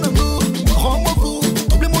fou,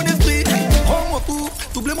 double mon esprit,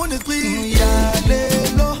 double mon esprit.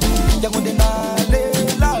 Yalelo, yangonde na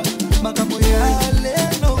lela, makambo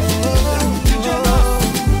yalelo.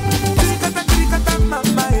 Krikata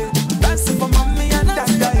mama, eh. Dance for mommy and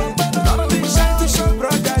dada, eh. Don't be shy to show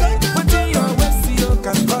brother, eh. What in your waist you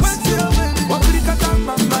can cross you. Oh krikata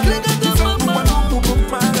mama, ifembu kwa lumbu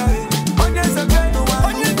mala, eh. Onyeza beno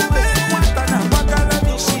walumbu, eh. Nwata wakala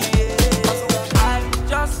bishi, eh. I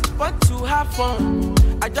just want to have fun.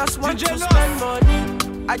 I just want to spend money.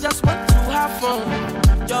 I just want to have fun.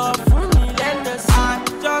 You're for me, endless. I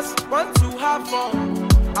just want to have fun.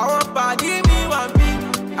 I want body me want me.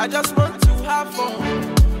 I just want to have fun.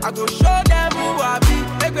 I go show them who I be.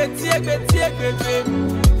 Egbeti.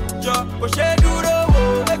 Yo, go she duro wo.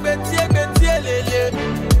 Egbeti lele.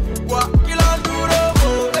 Wa kilo duro wo.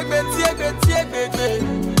 Egbeti.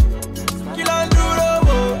 Kilo duro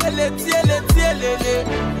wo. Eleti lele.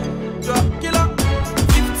 Yo, kilo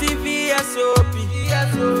 50 VSOP.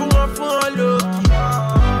 Fun low.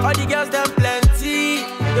 All the girls them plenty.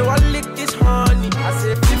 They want lick this honey. I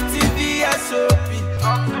say 50 VSOP.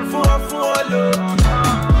 Fun low.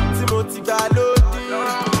 Timothy Balodi.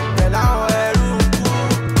 Bella Heru.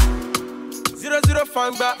 00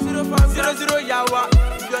 Fangba. 00 Yawa.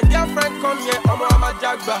 If your girlfriend come here, I'm a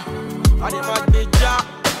jagba. I dey mad beja.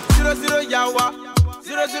 00 Yawa.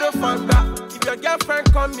 00 Fangba. If your girlfriend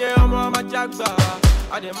come here, I'm a jagba.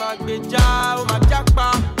 I dey mad beja. I'm a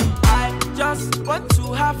jagba. I just want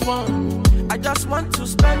to have fun. I just want to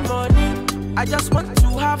spend money. I just want to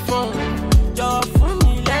have fun. You're for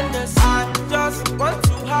me, endless. I just want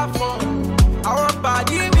to have fun. I want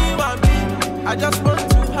body me want me. I just want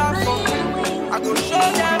to have fun. I go show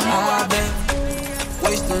them how I been.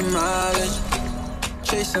 Wasting mileage.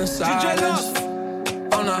 chasing silence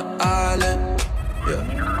on an island. Yeah,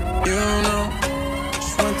 you know,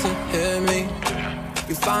 just want to hear me.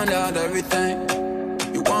 You find out everything.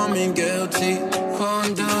 You want me guilty. Who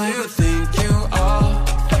do you think you are?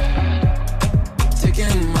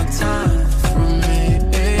 Taking my time from me.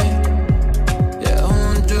 Yeah, who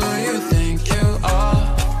do you think you are?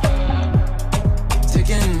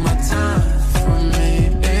 Taking my time from me.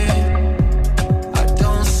 I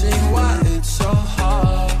don't see why it's so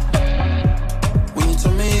hard. When you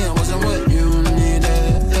told me I wasn't what you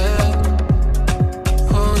needed.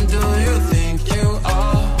 Who do you think you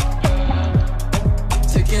are?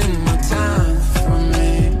 Taking my time from me.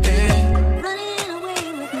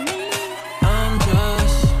 I'm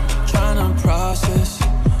just trying to process,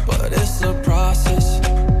 but it's a process.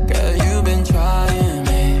 Girl, you've been trying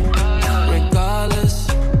me. Regardless,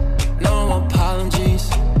 no apologies.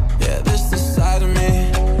 Yeah, this the side of me.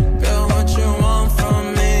 Girl, what you want from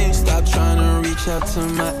me? Stop trying to reach out to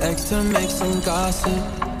my ex to make some gossip.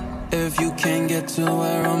 If you can't get to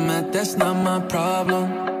where I'm at, that's not my problem.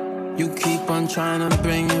 You keep on trying to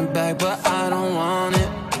bring it back, but I don't want it.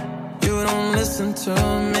 You don't listen to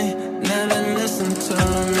me, never listen to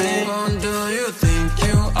me. Who do you think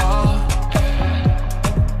you are?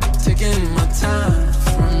 Taking my time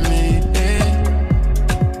from me.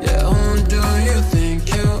 Yeah, who do you think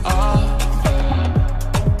you are?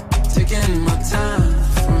 Taking my time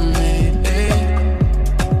from me.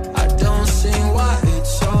 I don't see why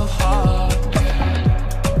it's so hard.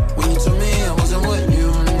 When you told me I wasn't what you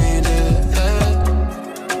needed.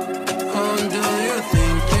 Who do you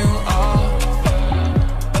think you are?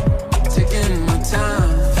 Taking my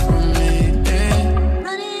time from me.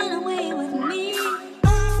 Running away with me.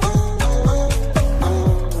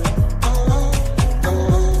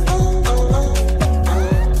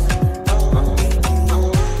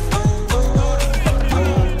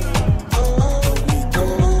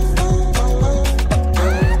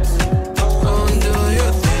 Who do you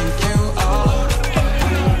think you are?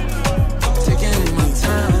 Taking my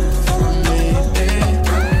time from me.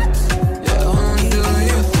 Yeah, who do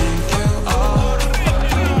you think you are?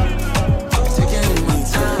 Taking my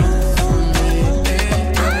time from me.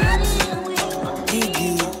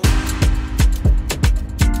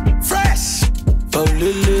 Fresh. Oh,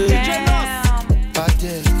 Lily.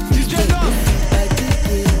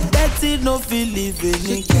 Betty no feel live a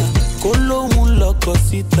nigga. Kolo loko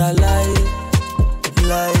sita lie.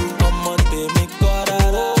 Ọmọ tèmi kọ́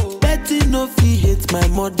rárá. Betty no feel hate my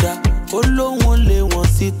mother. Kolo lé wọn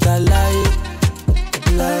síta lie.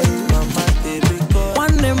 Mama tèmi kọ́.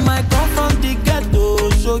 One day I come from the ghetto,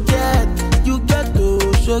 so get. You ghetto,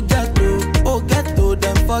 so ghetto. Oh ghetto,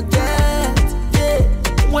 then forget. Yeah.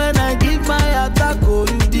 When I give my attack, oh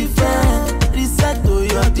you defend. Reset to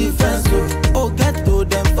your defense, oh ghetto,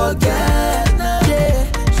 then forget. Yeah.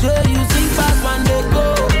 So you see back when they go.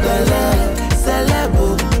 Celebo,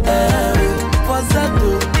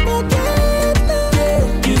 Fossetto.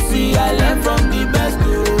 You see I learned from the best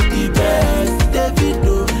to the best.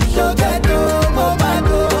 Davido, Shogato,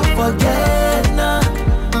 Mobado, don't forget now.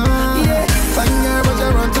 Yeah. Fine girl, but you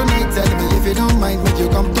run tonight. Tell me if you don't mind, would you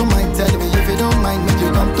come to mine? Tell me if you don't mind, would you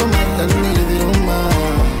come to mine? Tell me if you don't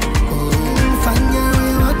mind. Oh, fine girl,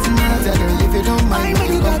 you run tonight. Tell me if you don't mind, would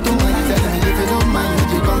you come to mine? Tell me if you don't mind,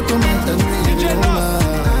 would you come to mine? Tell me if you don't mind.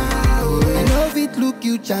 Oh, I know if it look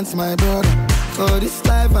you chance, my brother. For this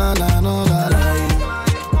life and another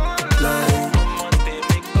life.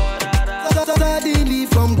 Suddenly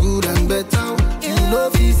from good and better, you know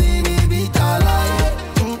if see me beat alive.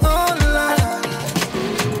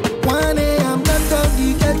 One day I'm back of the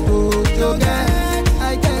ghetto, so get.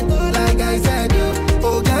 I get like I said,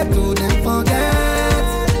 oh get to them forget.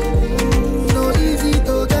 No easy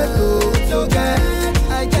to get to, so get.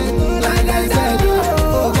 I get like I said,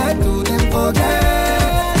 oh get to them forget.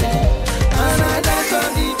 And I dance on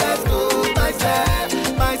the best to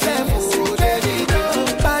myself, oh ready to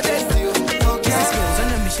baddest you forget. On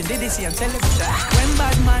a mission, they see I'm television. When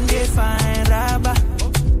bad man they find rabba,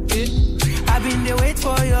 I've been they wait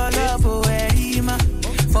for your love, oh Erima.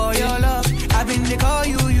 For your love, I've been they call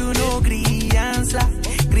you, you know, answer.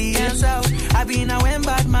 I've been a when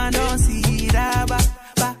bad man don't see rabba.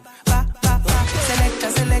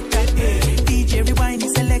 Selector, DJ rewind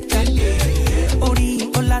selector. Ori,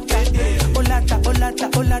 olata.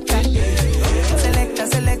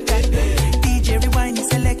 Selector, DJ rewind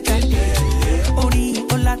selector. Ori,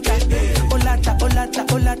 olata.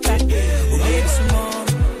 Oh baby, some more,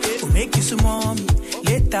 make you some mommy.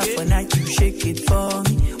 Later for night, you shake it for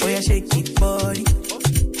me. Oh yeah, shake it body.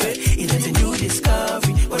 It's a new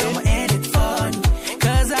discovery, but I'ma end it funny.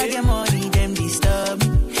 Cause I get money, them disturb me.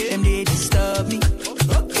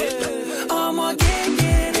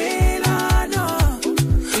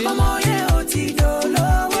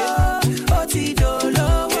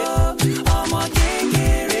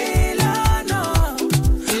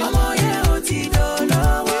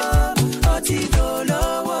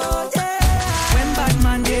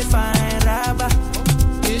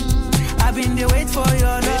 the wait for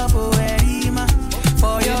your love, oh, Erima.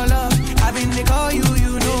 For your love, I've been the call you,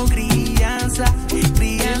 you know, green answer.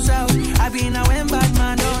 I've been a when bad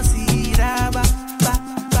man don't see raba.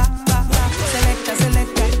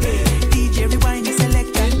 Selector, DJ rewind the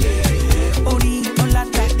selector. Oni,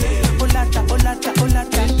 olata.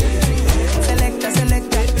 Selector,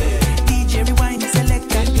 DJ rewind the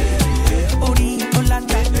selector. Oni,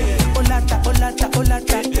 olata.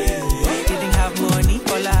 Didn't have money,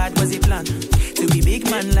 all I had was a plan. To be big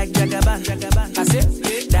man like Jagaban. I said,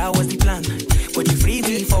 that was the plan. But you free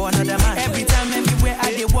me for another man. Every time, everywhere,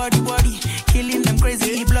 I dey worry. Killing them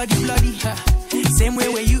crazy, bloody. Same way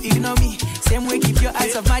where you ignore me. Same way, keep your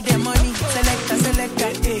eyes off my damn money. Selector,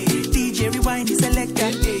 DJ rewind the selector.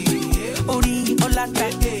 Oni, olata.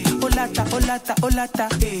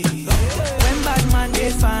 When bad man they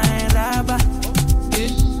find rubber,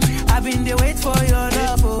 I've been the wait for your